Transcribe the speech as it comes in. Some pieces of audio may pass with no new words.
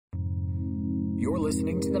You're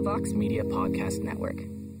listening to the Vox Media Podcast Network.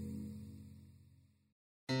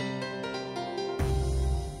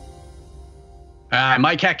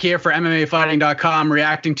 Mike Heck here for MMAfighting.com,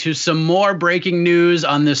 reacting to some more breaking news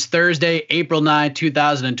on this Thursday, April 9,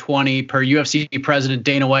 2020, per UFC President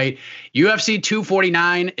Dana White. UFC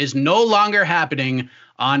 249 is no longer happening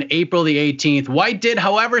on April the 18th. White did,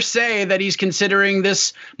 however, say that he's considering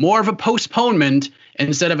this more of a postponement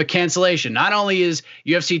instead of a cancellation. Not only is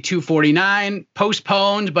UFC 249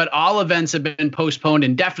 postponed, but all events have been postponed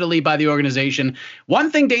indefinitely by the organization. One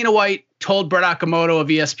thing Dana White told Brett Okamoto of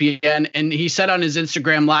ESPN, and he said on his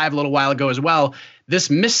Instagram Live a little while ago as well, this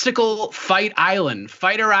mystical fighter island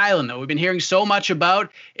that we've been hearing so much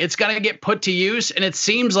about, it's going to get put to use, and it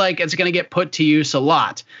seems like it's going to get put to use a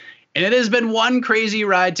lot. And it has been one crazy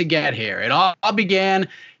ride to get here. It all began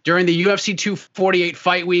during the UFC 248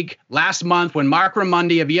 fight week last month when Mark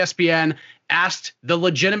Raimondi of ESPN asked the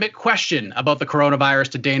legitimate question about the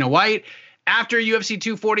coronavirus to Dana White. After UFC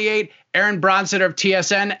 248, Aaron Bronsteter of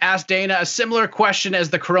TSN asked Dana a similar question as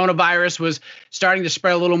the coronavirus was starting to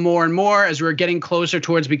spread a little more and more as we were getting closer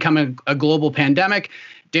towards becoming a global pandemic.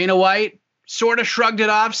 Dana White sort of shrugged it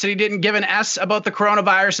off, said he didn't give an S about the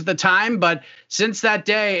coronavirus at the time. But since that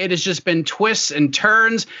day, it has just been twists and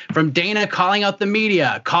turns, from Dana calling out the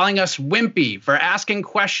media, calling us wimpy for asking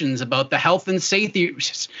questions about the health and safety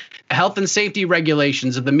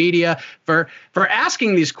regulations of the media, for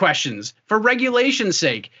asking these questions for regulation's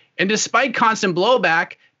sake. And despite constant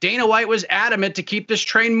blowback, Dana White was adamant to keep this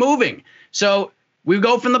train moving. So we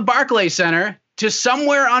go from the Barclays Center to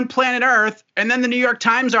somewhere on planet Earth, and then the New York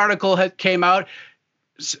Times article came out.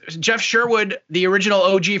 Jeff Sherwood, the original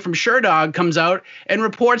OG from Sherdog, comes out and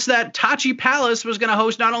reports that Tachi Palace was going to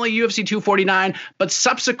host not only UFC 249, but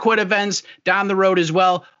subsequent events down the road as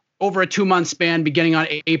well over a 2-month span beginning on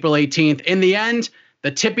April 18th. In the end, the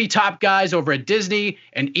tippy top guys over at Disney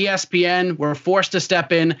and ESPN were forced to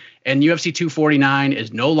step in, and UFC 249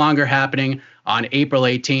 is no longer happening on April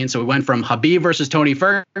 18th. So we went from Khabib versus Tony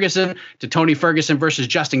Ferguson to Tony Ferguson versus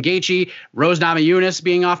Justin Gaethje, Rose Namajunas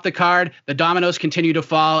being off the card. The dominoes continue to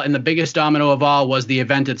fall, and the biggest domino of all was the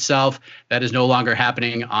event itself that is no longer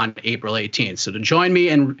happening on April 18th. So to join me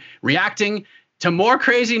in reacting to more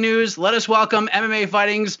crazy news, let us welcome MMA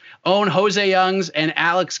Fighting's own Jose Youngs and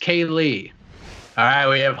Alex K. Lee. All right,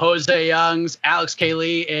 we have Jose Youngs, Alex K.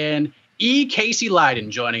 Lee, and Casey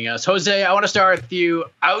Leiden joining us. Jose, I want to start with you.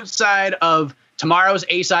 Outside of tomorrow's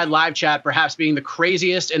A-Side live chat perhaps being the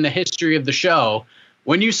craziest in the history of the show,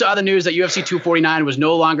 when you saw the news that UFC 249 was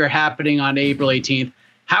no longer happening on April 18th,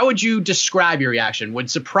 how would you describe your reaction?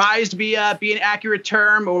 Would surprised be an accurate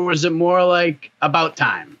term, or was it more like about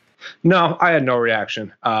time? No, I had no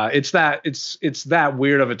reaction. It's that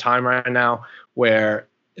weird of a time right now where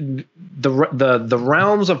the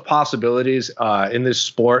realms of possibilities in this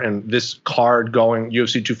sport and this card going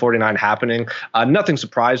UFC 249 happening, nothing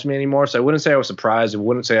surprised me anymore. So I wouldn't say I was surprised. I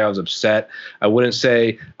wouldn't say I was upset. I wouldn't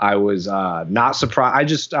say I was not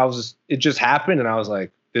surprised. It just happened, and I was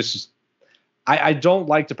like, this is. I don't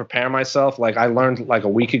like to prepare myself. Like I learned like a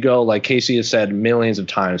week ago, like Casey has said millions of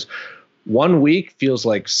times, 1 week feels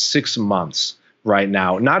like 6 months right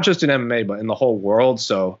now, not just in MMA, but in the whole world.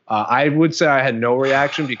 So I would say I had no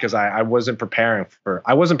reaction because I wasn't preparing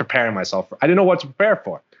myself for, I didn't know what to prepare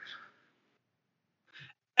for.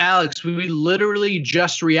 Alex, we literally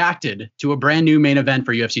just reacted to a brand new main event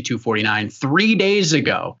for UFC 249 3 days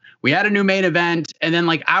ago. We had a new main event, and then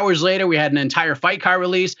like hours later, we had an entire fight card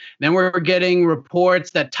release. Then we're getting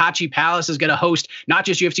reports that Tachi Palace is going to host not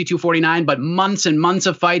just UFC 249, but months and months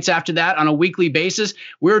of fights after that on a weekly basis.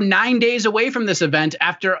 We're 9 days away from this event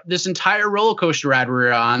after this entire roller coaster ride we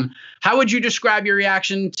were on. How would you describe your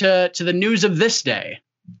reaction to the news of this day?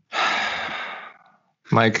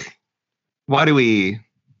 Mike, why do we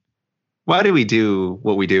do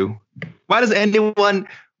what we do? Why does anyone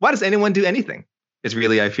do anything? It's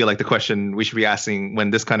really, I feel like, the question we should be asking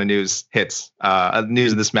when this kind of news hits,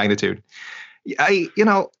 news of this magnitude. I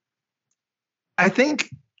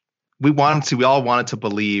think we all wanted to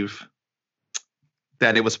believe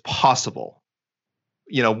that it was possible.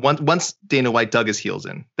 Once Dana White dug his heels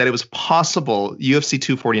in, that it was possible UFC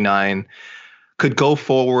 249 could go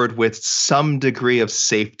forward with some degree of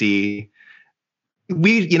safety.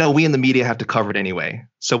 We in the media have to cover it anyway.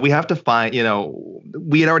 So we have to find,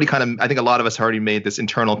 we had already I think a lot of us already made this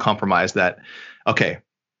internal compromise that, okay,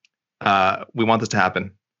 we want this to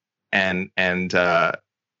happen. And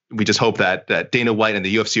we just hope that Dana White and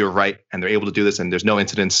the UFC are right and they're able to do this and there's no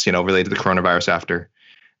incidents, related to the coronavirus after.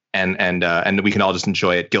 And we can all just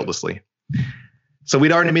enjoy it guiltlessly. So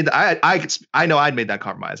we'd already made I know I'd made that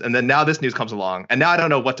compromise. And then now this news comes along and now I don't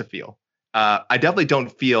know what to feel. I definitely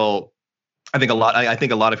don't feel. I think a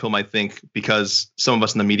lot of people might think, because some of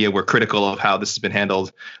us in the media were critical of how this has been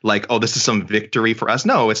handled, like, oh, this is some victory for us.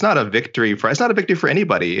 No, it's not a victory for. It's not a victory for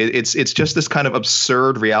anybody. It's just this kind of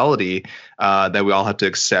absurd reality that we all have to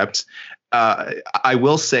accept. I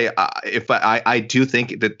will say, if I do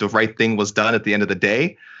think that the right thing was done at the end of the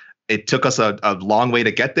day. It took us a long way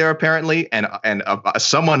to get there, apparently, and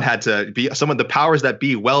someone had to be the powers that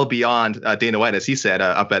be, well beyond Dana White, as he said,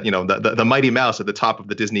 up at the mighty mouse at the top of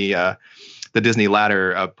the Disney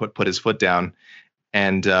ladder, put his foot down,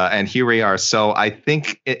 and here we are. So I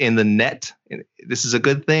think in the net, this is a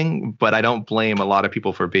good thing, but I don't blame a lot of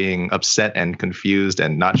people for being upset and confused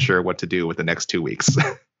and not sure what to do with the next 2 weeks.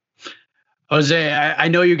 Jose, I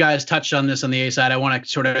know you guys touched on this on the A side. I want to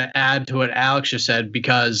sort of add to what Alex just said,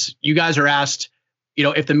 because you guys are asked,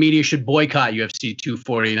 if the media should boycott UFC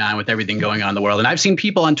 249 with everything going on in the world. And I've seen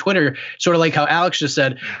people on Twitter, sort of like how Alex just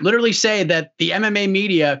said, literally say that the MMA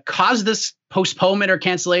media caused this postponement or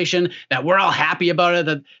cancellation, that we're all happy about it,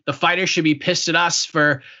 that the fighters should be pissed at us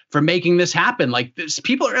for making this happen. Like,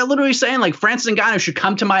 people are literally saying, like, Francis Ngannou should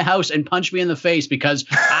come to my house and punch me in the face because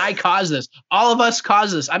I caused this. All of us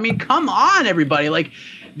caused this. I mean, come on, everybody. Like,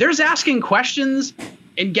 there's asking questions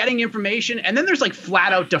and getting information, and then there's like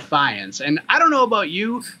flat out defiance. And I don't know about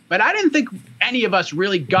you, but I didn't think any of us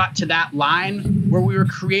really got to that line where we were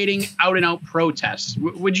creating out and out protests.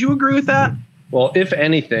 Would you agree with that? Well, if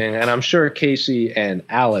anything, and I'm sure Casey and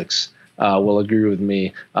Alex will agree with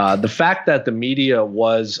me, the fact that the media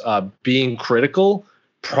was being critical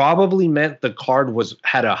probably meant the card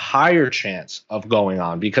had a higher chance of going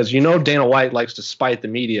on, because Dana White likes to spite the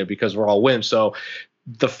media because we're all wimps. So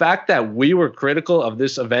the fact that we were critical of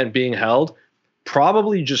this event being held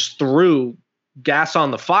probably just threw gas on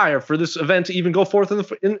the fire for this event to even go forth in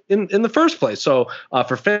the first place. So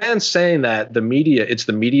for fans saying that it's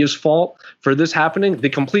the media's fault for this happening, the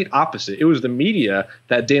complete opposite. It was the media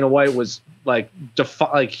that Dana White was like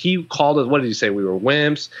he called us. What did he say? We were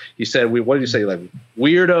wimps. He said what did he say? Like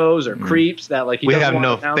weirdos or creeps that like we have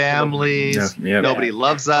no families. Nobody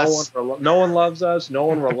loves us. No one loves us. No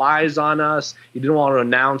one relies on us. He didn't want to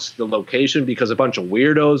announce the location because a bunch of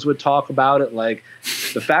weirdos would talk about it. Like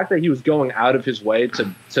the fact that he was going out of his way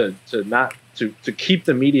to keep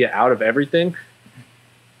the media out of everything.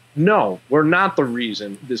 No, we're not the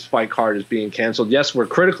reason this fight card is being canceled. Yes, we're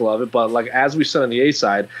critical of it, but like as we said on the A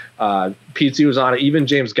side, PT was on it. Even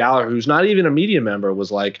James Gallagher, who's not even a media member,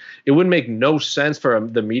 was like, it would make no sense for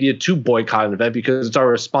the media to boycott an event because it's our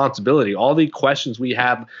responsibility. All the questions we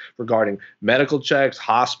have regarding medical checks,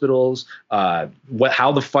 hospitals,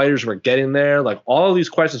 how the fighters were getting there, like all of these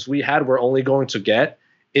questions we had, we're only going to get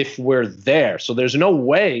if we're there. So there's no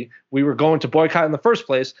way we were going to boycott in the first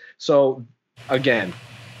place. So again,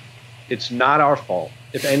 it's not our fault.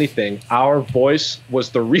 If anything, our voice was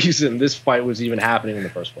the reason this fight was even happening in the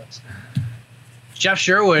first place. Jeff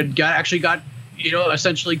Sherwood got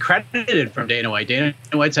essentially credited from Dana White. Dana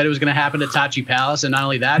White said it was going to happen at Tachi Palace, and not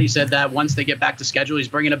only that, he said that once they get back to schedule, he's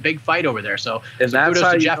bringing a big fight over there. So kudos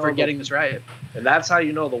to Jeff for getting this right. And that's how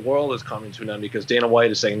you know the world is coming to an end, because Dana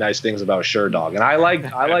White is saying nice things about Sherdog. And I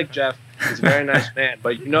like Jeff. He's a very nice man.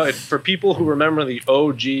 But for people who remember the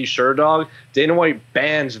OG Sherdog, Dana White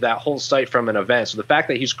bans that whole site from an event. So the fact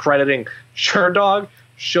that he's crediting Sherdog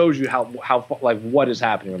shows you how what is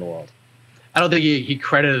happening in the world. I don't think he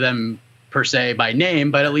credited them per se by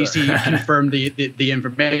name, but at least he confirmed the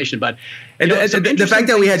information. But the fact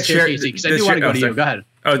that we had because I do want to go to you. Go ahead.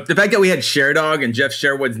 Oh, the fact that we had Sherdog and Jeff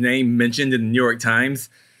Sherwood's name mentioned in the New York Times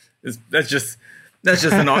that's just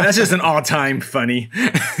an all-time funny.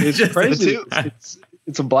 It's crazy.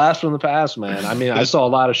 It's a blast from the past, man. I mean, I saw a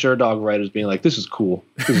lot of Sherdog writers being like, "This is cool.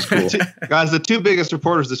 This is cool." Guys, the two biggest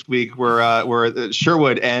reporters this week were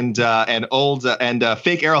Sherwood and old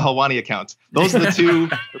fake Errol Helwani accounts. Those are the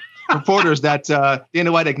two reporters that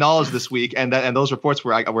Dana White acknowledged this week, and those reports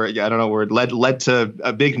were led to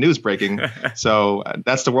a big news breaking. So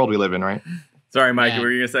that's the world we live in, right? Sorry, Mike. What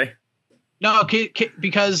were you gonna say? No,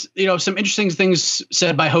 because some interesting things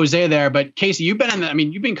said by Jose there. But Casey, you've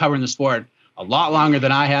been covering the sport a lot longer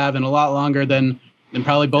than I have, and a lot longer than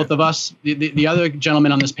probably both of us. The other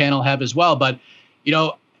gentlemen on this panel have as well. But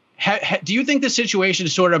do you think the situation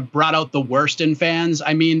sort of brought out the worst in fans?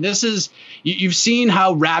 I mean, you've seen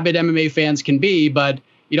how rabid MMA fans can be, but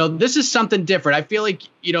this is something different. I feel like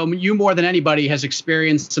you more than anybody has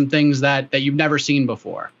experienced some things that you've never seen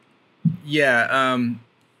before. Yeah.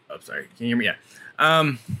 Oh, sorry. Can you hear me?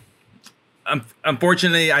 Yeah.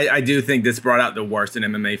 Unfortunately, I do think this brought out the worst in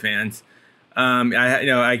MMA fans.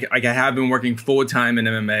 I have been working full time in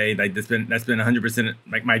MMA. Like that's been 100%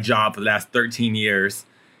 like my job for the last 13 years.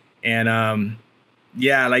 And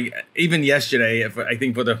yeah, like even yesterday, I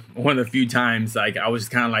think for one of the few times, like I was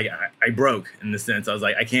kind of like I broke in the sense. I was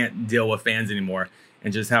like, I can't deal with fans anymore,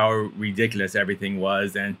 and just how ridiculous everything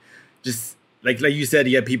was, and just like you said,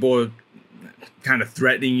 you had people kind of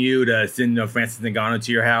threatening you to send Francis Ngannou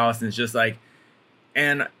to your house, and it's just like,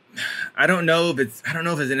 and I don't know if it's an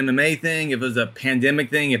MMA thing, if it was a pandemic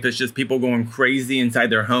thing, if it's just people going crazy inside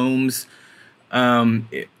their homes.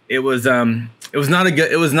 It was not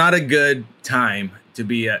a good time to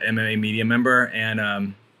be a MMA media member,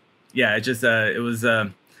 and yeah, it just it was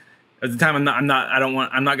a time I'm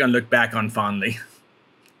not going to look back on fondly.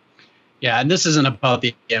 Yeah, and this isn't about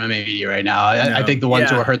the MMA media right now. I think the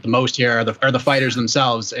ones who are hurt the most here are the fighters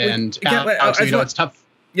themselves. And Alex, it's tough.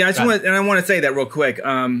 Yeah, I want to say that real quick.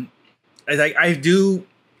 I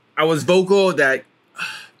was vocal that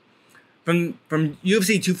from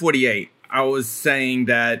UFC 248, I was saying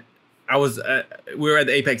that we were at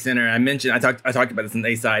the Apex Center. I talked about this on the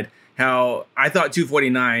A side, how I thought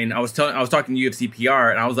 249. I was talking to UFC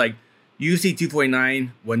PR, and I was like, UFC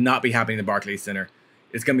 249 would not be happening in the Barclays Center.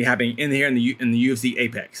 It's going to be happening in the UFC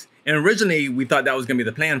Apex. And originally, we thought that was going to be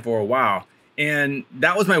the plan for a while. And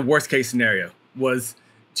that was my worst case scenario, was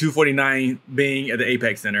 249 being at the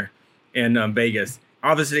Apex Center in Vegas.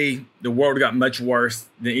 Obviously, the world got much worse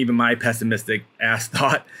than even my pessimistic ass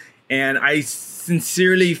thought. And I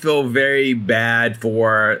sincerely feel very bad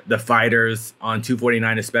for the fighters on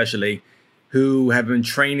 249 especially, who have been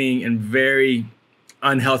training in very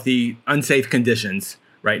unhealthy, unsafe conditions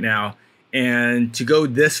right now. And to go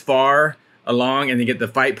this far along and to get the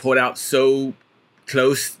fight pulled out so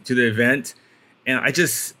close to the event, and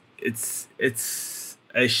it's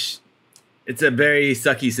a very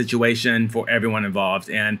sucky situation for everyone involved.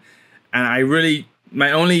 And I really,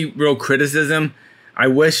 my only real criticism, I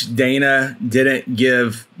wish Dana didn't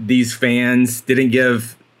give the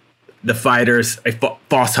fighters a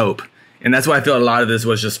false hope. And that's why I feel a lot of this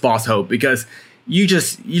was just false hope, because you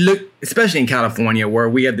look, especially in California, where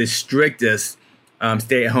we have the strictest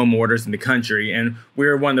stay-at-home orders in the country, and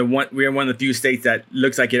we're one of the few states that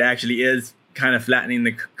looks like it actually is kind of flattening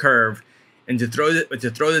the curve. And to throw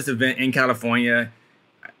this event in California,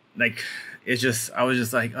 like I was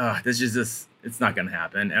just like, oh, this is just, it's not going to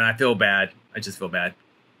happen, and I feel bad. I just feel bad.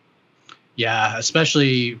 Yeah,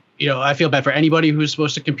 especially, I feel bad for anybody who's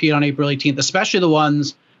supposed to compete on April 18th, especially the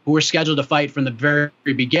ones who were scheduled to fight from the very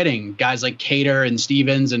beginning, guys like Cater and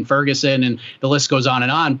Stevens and Ferguson, and the list goes on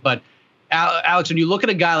and on. But Alex, when you look at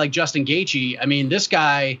a guy like Justin Gaethje, I mean, this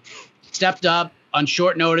guy stepped up on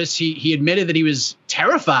short notice. He admitted that he was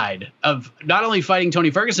terrified of not only fighting Tony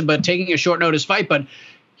Ferguson, but taking a short notice fight. But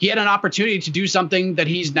he had an opportunity to do something that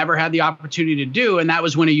he's never had the opportunity to do, and that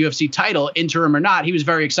was win a UFC title, interim or not. He was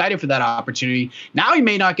very excited for that opportunity. Now he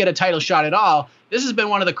may not get a title shot at all. This has been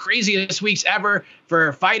one of the craziest weeks ever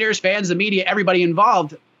for fighters, fans, the media, everybody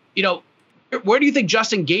involved. Where do you think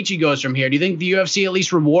Justin Gaethje goes from here? Do you think the UFC at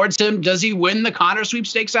least rewards him? Does he win the Conor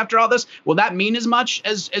sweepstakes after all this? Will that mean as much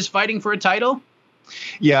as fighting for a title?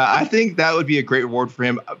 Yeah, I think that would be a great reward for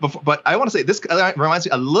him. But I want to say this reminds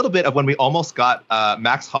me a little bit of when we almost got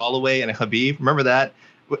Max Holloway and Khabib. Remember that?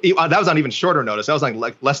 That was on even shorter notice. That was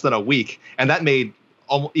like less than a week. And that made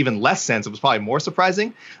even less sense. It was probably more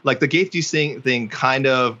surprising. Like the Gaethje thing kind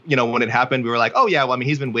of, when it happened, we were like, oh, yeah, well, I mean,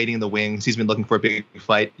 he's been waiting in the wings. He's been looking for a big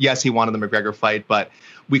fight. Yes, he wanted the McGregor fight, but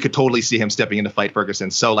we could totally see him stepping in to fight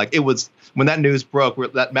Ferguson. So like it was when that news broke,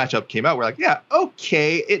 that matchup came out, we're like, yeah,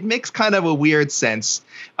 okay, it makes kind of a weird sense.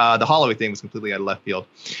 The Holloway thing was completely out of left field.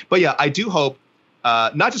 But yeah, I do hope,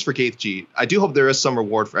 not just for Gaethje, I do hope there is some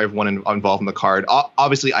reward for everyone involved in the card.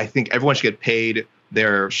 Obviously, I think everyone should get paid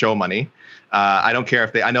their show money. I don't care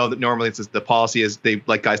if I know that normally the policy is they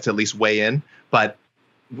like guys to at least weigh in, but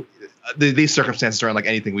these circumstances aren't like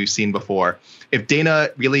anything we've seen before. If Dana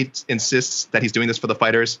really insists that he's doing this for the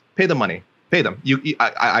fighters, pay them money, pay them.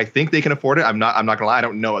 I think they can afford it. I'm not gonna lie. I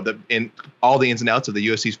don't know in all the ins and outs of the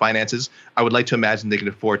UFC's finances. I would like to imagine they can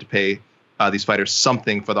afford to pay these fighters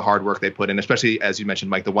something for the hard work they put in, especially as you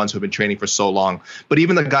mentioned, Mike, the ones who have been training for so long. But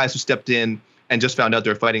even the guys who stepped in and just found out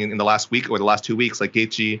they're fighting in the last week or the last 2 weeks, like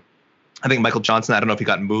Gaethje, I think Michael Johnson, I don't know if he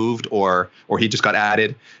got moved or he just got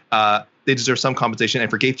added. They deserve some compensation.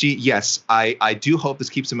 And for Gaethje, yes, I do hope this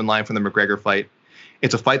keeps him in line for the McGregor fight.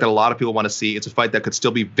 It's a fight that a lot of people want to see. It's a fight that could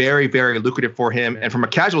still be very, very lucrative for him. And from a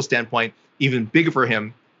casual standpoint, even bigger for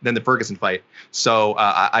him than the Ferguson fight. So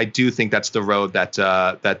I do think that's the road that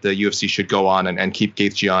the UFC should go on and keep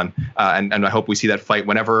Gaethje on. And I hope we see that fight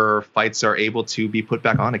whenever fights are able to be put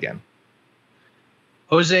back on again.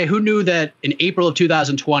 Jose, who knew that in April of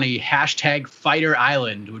 2020, #Fighter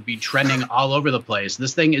Island would be trending all over the place?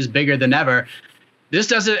 This thing is bigger than ever. this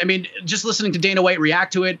doesn't, I mean, just listening to Dana White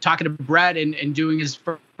react to it, talking to Brett and doing his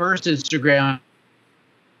first Instagram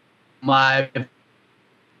live,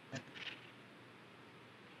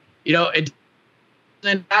 you know, it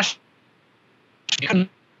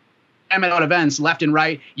out events left and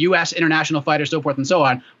right, U.S. international fighters, so forth and so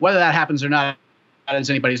on. Whether that happens or not is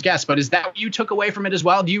anybody's guess. But is that what you took away from it as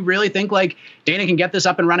well? Do you really think like Dana can get this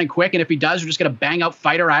up and running quick? And if he does, we're just going to bang out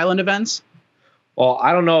Fighter Island events? Well,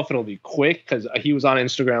 I don't know if it'll be quick because he was on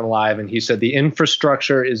Instagram Live and he said the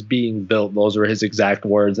infrastructure is being built. Those were his exact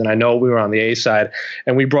words. And I know we were on the A side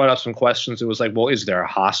and we brought up some questions. It was like, well, is there a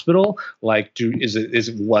hospital? Like, is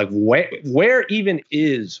it like where even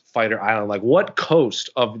is Fighter Island? Like, what coast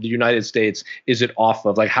of the United States is it off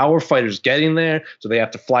of? Like, how are fighters getting there? Do they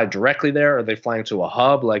have to fly directly there? Are they flying to a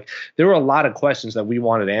hub? Like, there were a lot of questions that we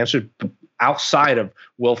wanted answered outside of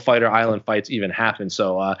will Fighter Island fights even happen.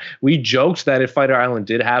 So we joked that if Fighter Island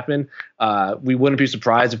did happen, we wouldn't be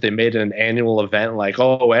surprised if they made it an annual event like,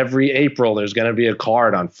 oh, every April there's going to be a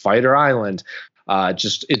card on Fighter Island.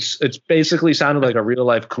 It's basically sounded like a real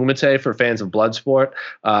life Kumite for fans of Bloodsport.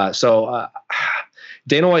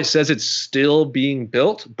 Dana White says it's still being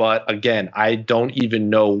built, but again, I don't even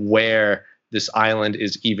know where this island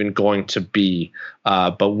is even going to be.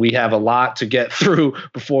 But we have a lot to get through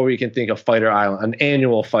before we can think of Fighter Island, an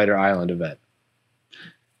annual Fighter Island event.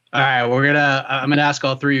 All right, I'm gonna ask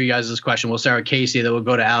all three of you guys this question. We'll start with Casey, then we'll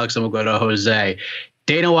go to Alex, and we'll go to Jose.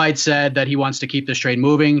 Dana White said that he wants to keep this trade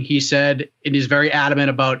moving. He said and he's very adamant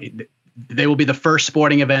about they will be the first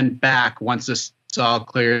sporting event back once this all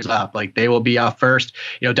clears up. Like they will be off first.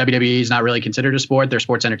 You know, WWE is not really considered a sport. They're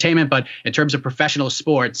sports entertainment. But in terms of professional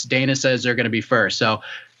sports, Dana says they're going to be first. So,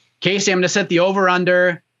 Casey, I'm going to set the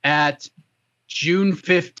over-under at June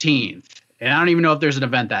 15th. And I don't even know if there's an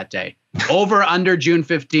event that day. Over-under June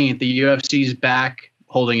 15th, the UFC's back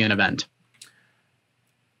holding an event.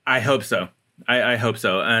 I hope so. I hope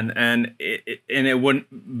so. And it wouldn't,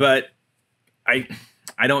 but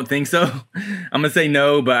I don't think so. I'm going to say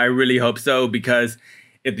no, but I really hope so, because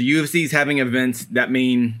if the UFC is having events, that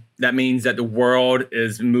means that the world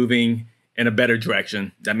is moving in a better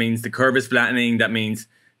direction. That means the curve is flattening. That means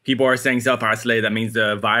people are staying self-isolated. That means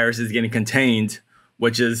the virus is getting contained,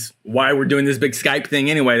 which is why we're doing this big Skype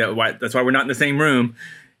thing anyway. That's why we're not in the same room.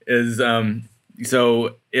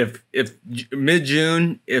 So if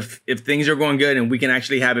mid-June, if things are going good and we can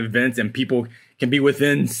actually have events and people can be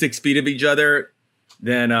within 6 feet of each other,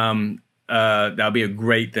 then that'll be a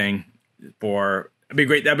great thing that'd be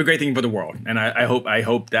a great thing for the world. And I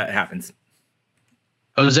hope that happens.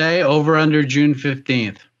 Jose, over under June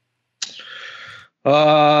 15th.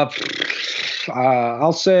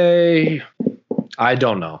 I'll say I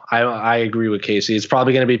don't know. I agree with Casey. It's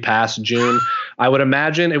probably going to be past June. I would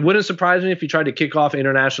imagine it wouldn't surprise me if he tried to kick off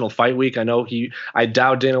International Fight Week. I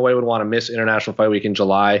doubt Dana White would want to miss International Fight Week in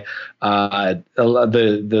July.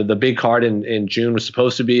 The big card in June was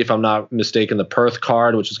supposed to be, if I'm not mistaken, the Perth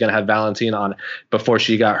card, which is going to have Valentina on before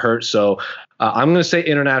she got hurt. So I'm going to say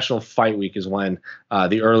International Fight Week is when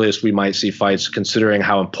the earliest we might see fights, considering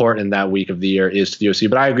how important that week of the year is to the UFC.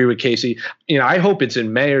 But I agree with Casey. I hope it's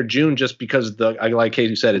in May or June, just because like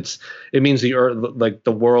Casey said, it means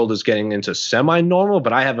the world is getting into semi-normal.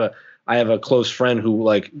 But I have a close friend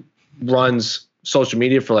who runs social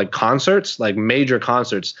media for concerts, major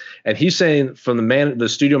concerts, and he's saying from the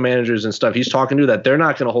studio managers and stuff he's talking to that they're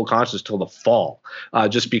not going to hold concerts till the fall,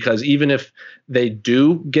 just because even if they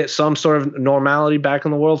do get some sort of normality back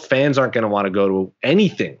in the world, fans aren't going to want to go to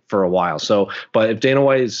anything for a while. So, but if Dana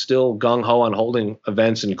White is still gung-ho on holding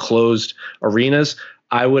events in closed arenas,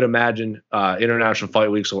 I would imagine International Fight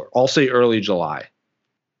Week, so I'll say early July.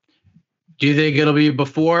 Do you think it'll be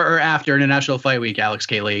before or after International Fight Week, Alex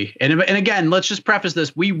Kaylee? And again, let's just preface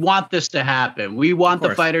this. We want this to happen. We want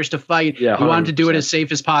the fighters to fight. Yeah, we want to do it as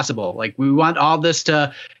safe as possible. We want all this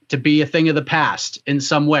to be a thing of the past in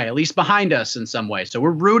some way, at least behind us in some way. So we're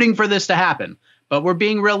rooting for this to happen. But we're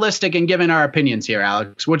being realistic and giving our opinions here,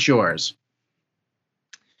 Alex. What's yours?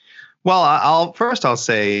 Well, I'll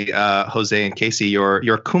say, Jose and Casey, your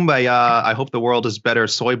kumbaya, I hope the world is better,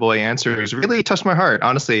 soy boy answers really touched my heart.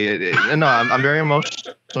 Honestly, I'm very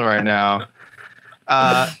emotional right now.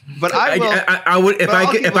 But I would if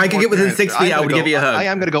I could get within 6 feet, I would give you a hug. I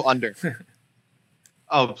am going to go under.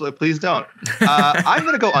 Oh, please don't. I'm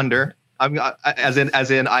going to go under. As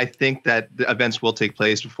in, I think that the events will take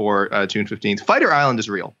place before June 15th. Fighter Island is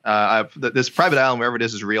real. This private island, wherever it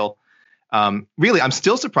is real. Really, I'm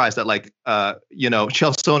still surprised that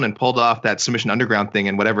Chael Sonnen pulled off that Submission Underground thing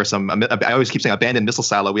and whatever. I always keep saying abandoned missile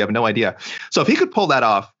silo. We have no idea. So if he could pull that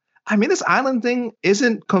off, I mean, this island thing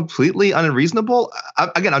isn't completely unreasonable.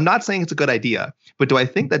 Again, I'm not saying it's a good idea, but do I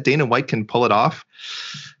think that Dana White can pull it off?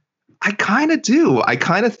 I kind of do. I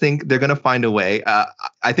kind of think they're going to find a way.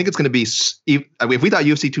 I think it's going to be, if we thought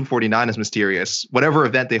UFC 249 is mysterious, whatever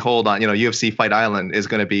event they hold on, UFC Fight Island is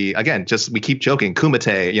going to be, again, just, we keep joking,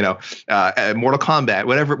 Kumite, Mortal Kombat,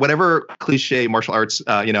 whatever cliche martial arts,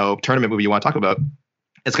 tournament movie you want to talk about.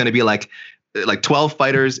 It's going to be like 12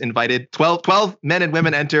 fighters invited, 12 men and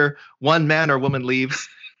women enter, one man or woman leaves.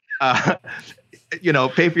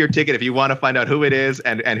 Pay for your ticket if you want to find out who it is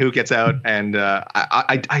and who gets out. And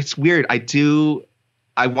it's weird.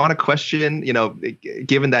 I want to question,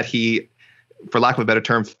 given that he, for lack of a better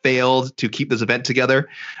term, failed to keep this event together.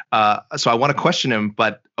 So I want to question him,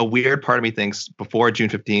 but a weird part of me thinks before June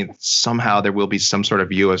 15th, somehow there will be some sort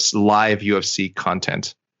of live UFC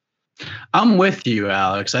content. I'm with you,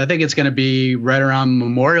 Alex. I think it's going to be right around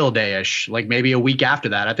Memorial Day-ish, like maybe a week after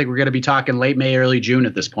that. I think we're going to be talking late May, early June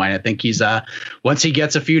at this point. I think he's once he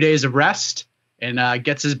gets a few days of rest and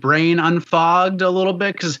gets his brain unfogged a little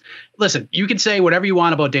bit. Because listen, you could say whatever you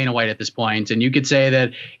want about Dana White at this point, and you could say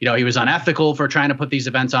that he was unethical for trying to put these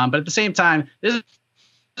events on. But at the same time,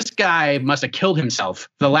 this guy must have killed himself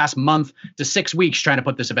for the last month to 6 weeks trying to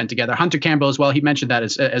put this event together. Hunter Campbell as well. He mentioned that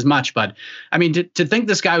as much. But I mean, to think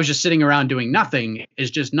this guy was just sitting around doing nothing is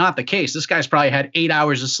just not the case. This guy's probably had 8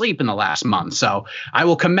 hours of sleep in the last month. So I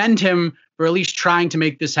will commend him for at least trying to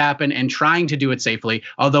make this happen and trying to do it safely.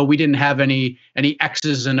 Although we didn't have any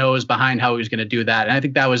X's and O's behind how he was going to do that. And I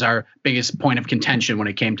think that was our biggest point of contention when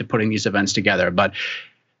it came to putting these events together. But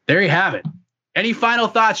there you have it. Any final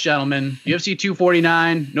thoughts, gentlemen? UFC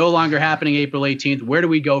 249, no longer happening April 18th. Where do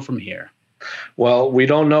we go from here? Well, we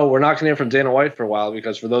don't know. We're not going to hear from Dana White for a while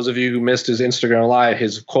because for those of you who missed his Instagram Live,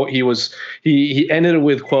 his quote, he ended it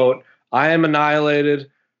with, quote, "I am annihilated.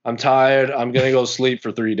 I'm tired. I'm going to go sleep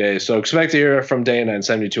for 3 days." So expect to hear from Dana in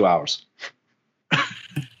 72 hours.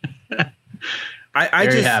 I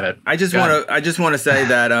just want to say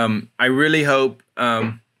that I really hope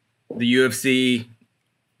the UFC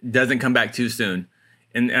doesn't come back too soon.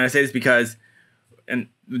 And I say this because, and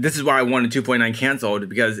this is why I wanted 249 canceled,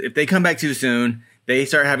 because if they come back too soon, they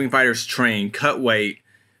start having fighters train, cut weight,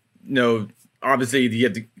 obviously you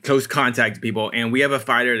have to close contact to people, and we have a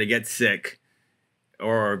fighter that gets sick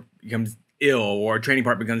or becomes ill, or a training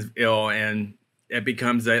partner becomes ill, and it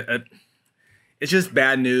becomes it's just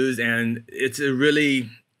bad news, and it's a really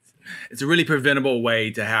preventable way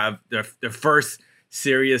to have the first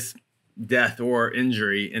serious death or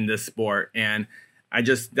injury in this sport. And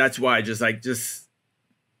that's why I just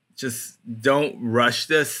don't rush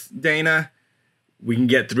this, Dana. We can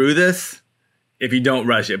get through this if you don't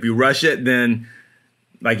rush it. If you rush it, then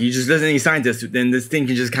like you just listen to any scientists, then this thing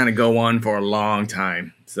can just kind of go on for a long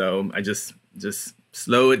time. So I just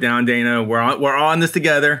slow it down, Dana. We're all in this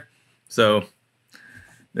together. So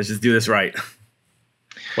let's just do this right.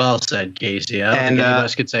 Well said, Casey. I don't think any of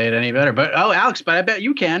us could say it any better. But Alex, but I bet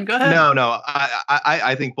you can. Go ahead. No.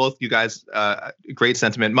 I think both you guys, great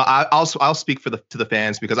sentiment. I'll speak to the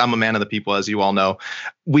fans because I'm a man of the people, as you all know.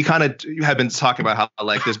 We kind of have been talking about how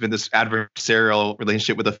there's been this adversarial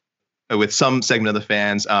relationship with some segment of the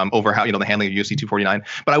fans over how the handling of UFC 249.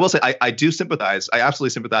 But I will say I do sympathize. I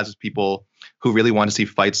absolutely sympathize with people who really want to see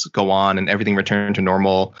fights go on and everything return to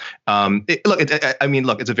normal.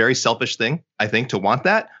 It's a very selfish thing, I think, to want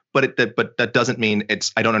that. But that doesn't mean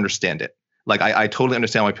I don't understand it. Like I totally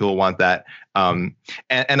understand why people want that.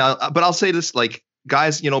 But I'll say this,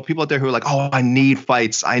 guys, people out there who are like, oh, I need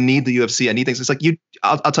fights, I need the UFC, I need things. It's like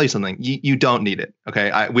I'll tell you something. You don't need it.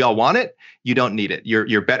 Okay, we all want it. You don't need it.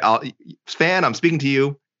 You're fan. I'm speaking to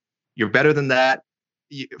you. You're better than that.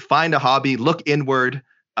 Find a hobby. Look inward.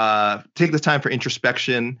 Take this time for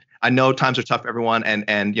introspection. I know times are tough for everyone, and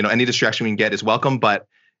any distraction we can get is welcome. But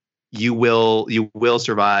you will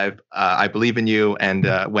survive. I believe in you. And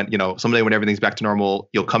when someday when everything's back to normal,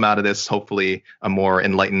 you'll come out of this hopefully a more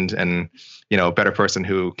enlightened and better person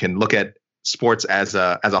who can look at sports as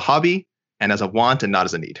a hobby and as a want and not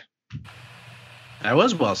as a need. That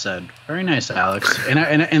was well said. Very nice, Alex.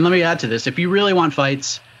 And let me add to this: if you really want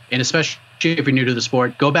fights, and especially if you're new to the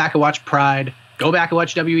sport, go back and watch Pride. Go back and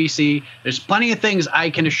watch WEC. There's plenty of things I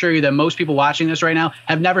can assure you that most people watching this right now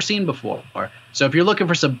have never seen before. So if you're looking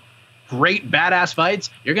for some great badass fights,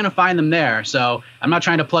 you're going to find them there. So I'm not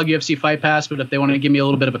trying to plug UFC Fight Pass, but if they want to give me a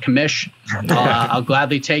little bit of a commish, I'll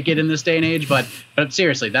gladly take it in this day and age. But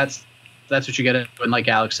seriously, that's what you got to do. And like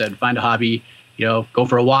Alex said, find a hobby, go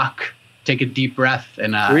for a walk, take a deep breath,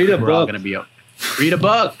 and read a book. All going to be read a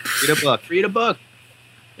book. Read a book.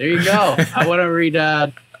 There you go. I want to read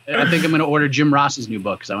I think I'm going to order Jim Ross's new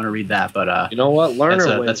book because I want to read that. But you know what? Learn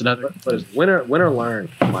or win. That's another. Win or learn,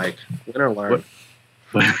 Mike. Win or learn.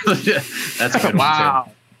 That's a good Wow. one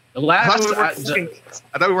too. The last, I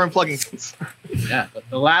thought we weren't plugging things. yeah,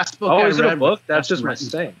 the last book. Oh, I is it a read book? That's was just my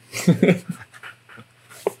Justin saying.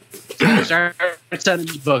 Start sending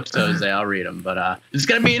these books, Jose. I'll read them. But it's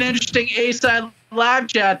going to be an interesting A-side live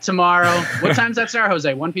chat tomorrow. What time's that start,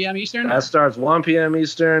 Jose? 1 p.m. Eastern? That starts 1 p.m.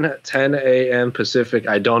 Eastern, 10 a.m. Pacific.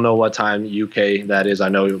 I don't know what time UK that is. I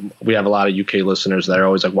know we have a lot of UK listeners that are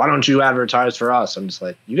always like, why don't you advertise for us? I'm just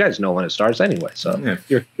like, you guys know when it starts anyway. So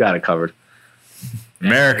you got it covered.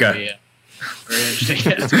 America. Yeah. Very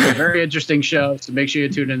interesting. It's a very interesting show, so make sure you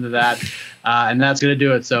tune into that. And that's going to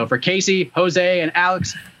do it. So for Casey, Jose, and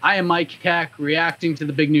Alex, I am Mike Keck, reacting to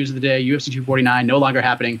the big news of the day, UFC 249, no longer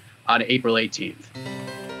happening on April 18th.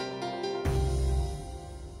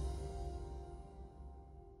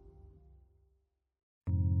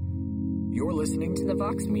 You're listening to the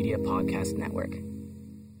Vox Media Podcast Network.